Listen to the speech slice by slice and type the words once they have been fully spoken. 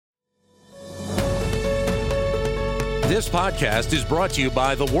This podcast is brought to you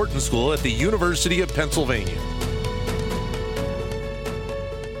by the Wharton School at the University of Pennsylvania.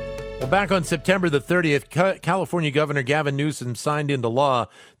 Well, back on September the 30th, California Governor Gavin Newsom signed into law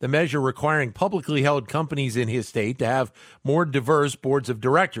the measure requiring publicly held companies in his state to have more diverse boards of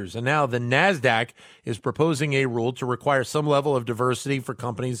directors. And now the NASDAQ is proposing a rule to require some level of diversity for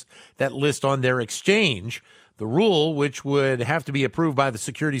companies that list on their exchange. The rule, which would have to be approved by the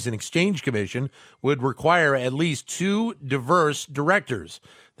Securities and Exchange Commission, would require at least 2 diverse directors.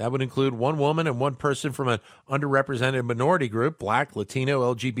 That would include 1 woman and 1 person from an underrepresented minority group, Black,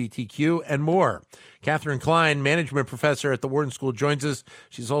 Latino, LGBTQ, and more. Catherine Klein, management professor at the Wharton School, joins us.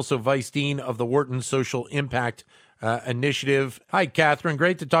 She's also vice dean of the Wharton Social Impact Initiative. Hi, Catherine.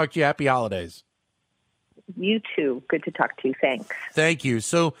 Great to talk to you. Happy holidays. You too. Good to talk to you. Thanks. Thank you.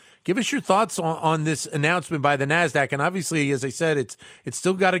 So give us your thoughts on this announcement by the NASDAQ. And obviously, as I said, it's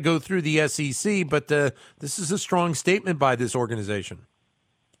still got to go through the SEC, but this is a strong statement by this organization.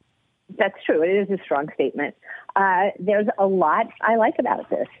 That's true. It is a strong statement. There's a lot I like about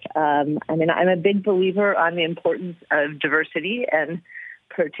this. I'm a big believer on the importance of diversity, and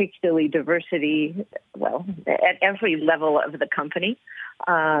particularly diversity, at every level of the company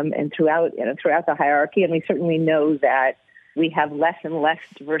and throughout the hierarchy. And we certainly know that we have less and less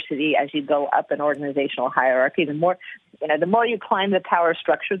diversity as you go up an organizational hierarchy. The more you climb the power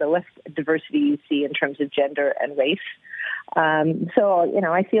structure, the less diversity you see in terms of gender and race.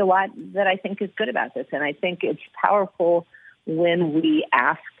 I see a lot that I think is good about this, and I think it's powerful when we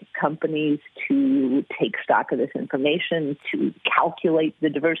ask companies to take stock of this information, to calculate the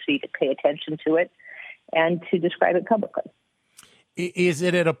diversity, to pay attention to it, and to describe it publicly. Is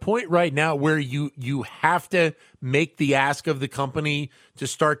it at a point right now where you have to make the ask of the company to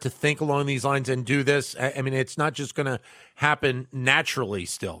start to think along these lines and do this? I mean, it's not just going to happen naturally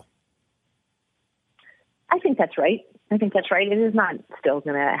still. I think that's right. It is not still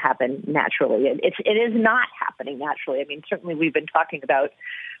going to happen naturally. It is not happening naturally. I mean, certainly we've been talking about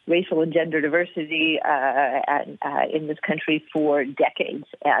racial and gender diversity in this country for decades,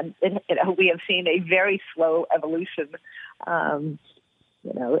 and we have seen a very slow evolution.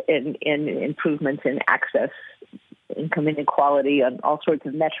 In improvements in access, income inequality, on all sorts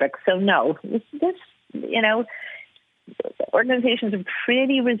of metrics. So no, organizations are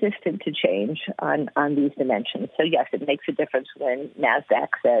pretty resistant to change on these dimensions. So yes, it makes a difference when NASDAQ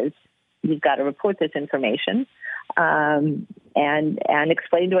says you've got to report this information and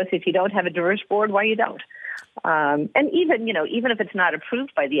explain to us if you don't have a diverse board, why you don't. And even if it's not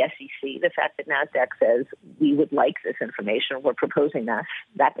approved by the SEC, the fact that NASDAQ says we would like this information, we're proposing that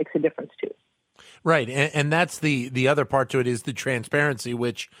makes a difference too. Right, and that's the other part to it is the transparency,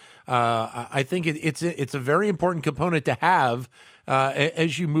 which I think it's a very important component to have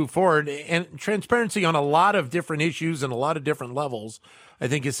as you move forward. And transparency on a lot of different issues and a lot of different levels, I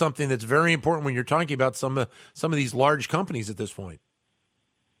think, is something that's very important when you're talking about some of these large companies at this point.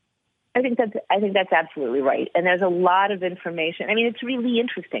 I think that's absolutely right. And there's a lot of information. I mean, it's really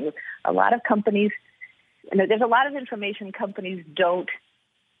interesting. A lot of companies, there's a lot of information companies don't.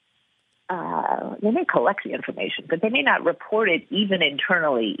 They may collect the information, but they may not report it even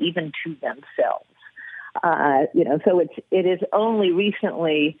internally, even to themselves. So it is only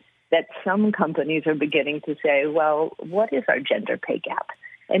recently that some companies are beginning to say, well, what is our gender pay gap?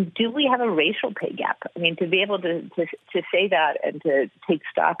 And do we have a racial pay gap? I mean, to be able to say that and to take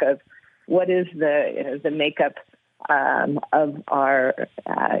stock of what is the makeup of our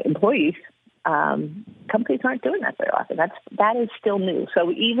employees, companies aren't doing that very often. That is still new.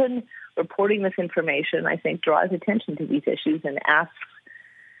 So even reporting this information, I think, draws attention to these issues and asks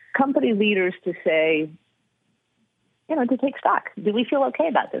company leaders to say, to take stock. Do we feel okay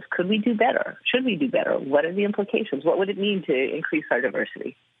about this? Could we do better? Should we do better? What are the implications? What would it mean to increase our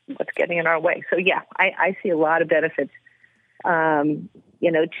diversity? What's getting in our way? So, yeah, I see a lot of benefits, to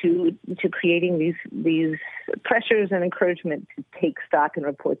creating these pressures and encouragement to take stock and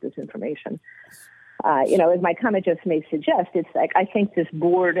report this information. As my comment just may suggest, it's like I think this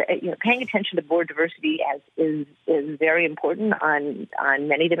board, paying attention to board diversity is very important on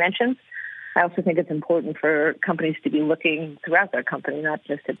many dimensions. I also think it's important for companies to be looking throughout their company, not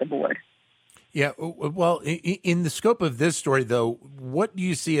just at the board. Yeah, well, in the scope of this story, though, what do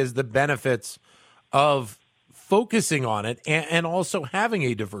you see as the benefits of focusing on it and also having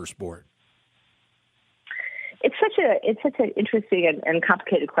a diverse board? It's such an interesting and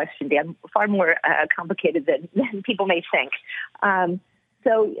complicated question, Dan. Far more complicated than people may think.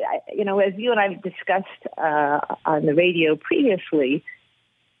 So, as you and I have discussed on the radio previously,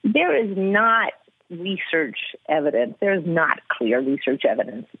 there is not research evidence. There's not clear research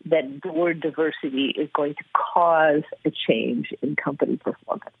evidence that board diversity is going to cause a change in company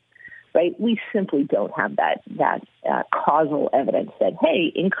performance. Right? We simply don't have that causal evidence that,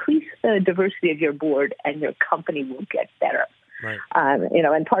 hey, increase the diversity of your board and your company will get better. Right.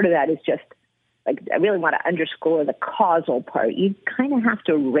 And part of that is just, like, I really want to underscore the causal part. You kind of have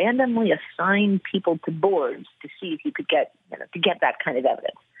to randomly assign people to boards to see if you could get that kind of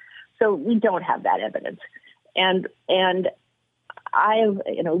evidence. So we don't have that evidence. And I've,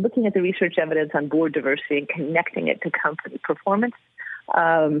 looking at the research evidence on board diversity and connecting it to company performance,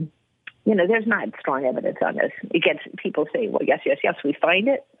 there's not strong evidence on this. It gets people say, well, yes, we find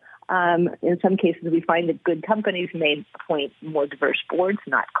it. In some cases, we find that good companies may appoint more diverse boards,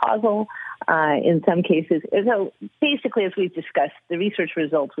 not causal. In some cases, so basically, as we've discussed, the research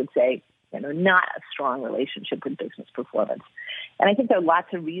results would say, not a strong relationship with business performance. And I think there are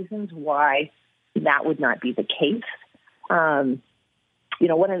lots of reasons why that would not be the case.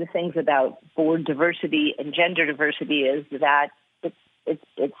 One of the things about board diversity and gender diversity is that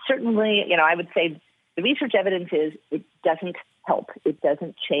it's certainly, I would say the research evidence is it doesn't help. It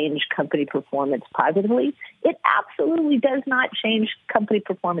doesn't change company performance positively. It absolutely does not change company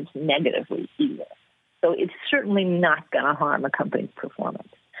performance negatively either. So it's certainly not going to harm a company's performance.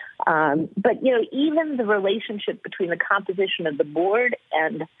 But even the relationship between the composition of the board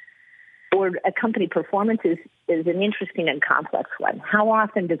and a company performance is an interesting and complex one. How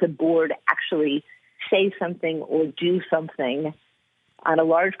often does a board actually say something or do something on a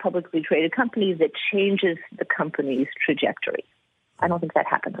large publicly traded company that changes the company's trajectory? I don't think that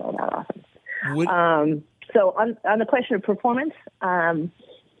happens all that often. So on the question of performance, I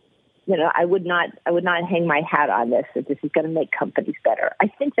would not hang my hat on this, that this is going to make companies better. I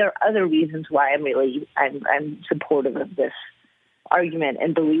think there are other reasons why I'm supportive of this argument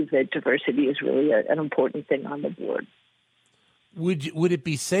and believe that diversity is really an important thing on the board. Would it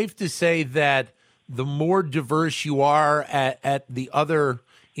be safe to say that the more diverse you are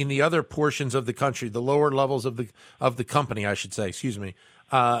in the other portions of the country, the lower levels of the company, I should say,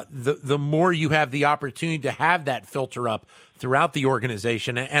 the more you have the opportunity to have that filter up throughout the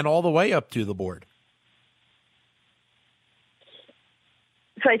organization and all the way up to the board?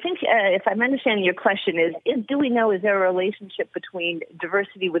 So I think if I'm understanding your question is do we know, is there a relationship between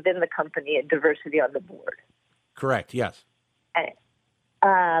diversity within the company and diversity on the board? Correct, yes.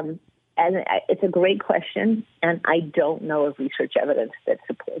 And it's a great question, and I don't know of research evidence that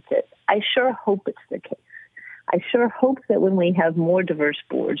supports it. I sure hope it's the case. I sure hope that when we have more diverse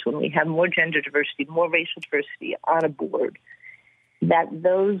boards, when we have more gender diversity, more racial diversity on a board, that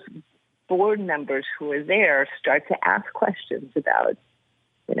those board members who are there start to ask questions about,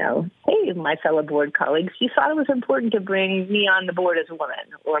 hey, my fellow board colleagues, you thought it was important to bring me on the board as a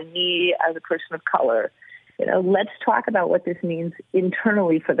woman or me as a person of color. Let's talk about what this means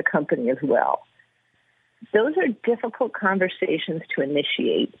internally for the company as well. Those are difficult conversations to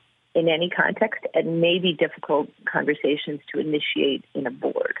initiate in any context and maybe difficult conversations to initiate in a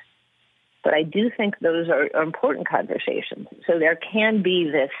board. But I do think those are important conversations. So there can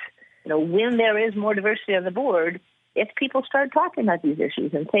be this, when there is more diversity on the board, if people start talking about these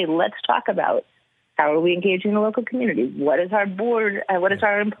issues and say, let's talk about how are we engaging the local community? What is our board, what does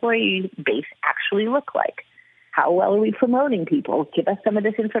our employee base actually look like? How well are we promoting people? Give us some of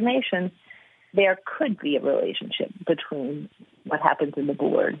this information. There could be a relationship between what happens in the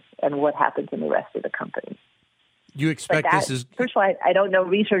board and what happens in the rest of the company. You expect this is... First of all, I don't know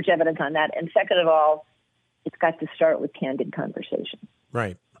research evidence on that. And second of all, it's got to start with candid conversation.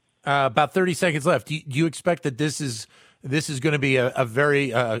 Right. About 30 seconds left. Do you expect that this is going to be a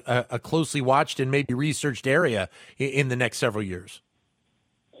very closely watched and maybe researched area in the next several years?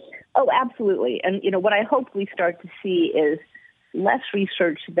 Oh, absolutely. And, what I hope we start to see is less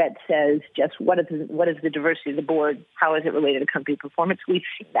research that says just what is the diversity of the board, how is it related to company performance. We've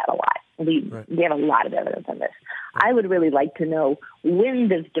seen that a lot. We have a lot of evidence on this. I would really like to know, when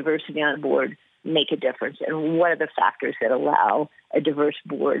does diversity on a board make a difference, and what are the factors that allow a diverse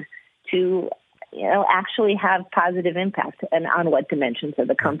board to actually have positive impact, and on what dimensions of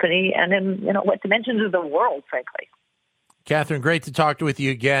the company and in what dimensions of the world, frankly. Catherine, great to talk with you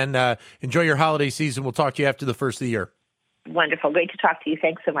again. Enjoy your holiday season. We'll talk to you after the first of the year. Wonderful. Great to talk to you.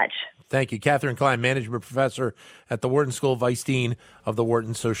 Thanks so much. Thank you. Catherine Klein, Management Professor at the Wharton School, Vice Dean of the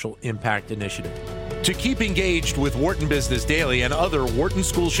Wharton Social Impact Initiative. To keep engaged with Wharton Business Daily and other Wharton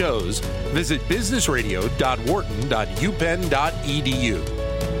School shows, visit businessradio.wharton.upenn.edu.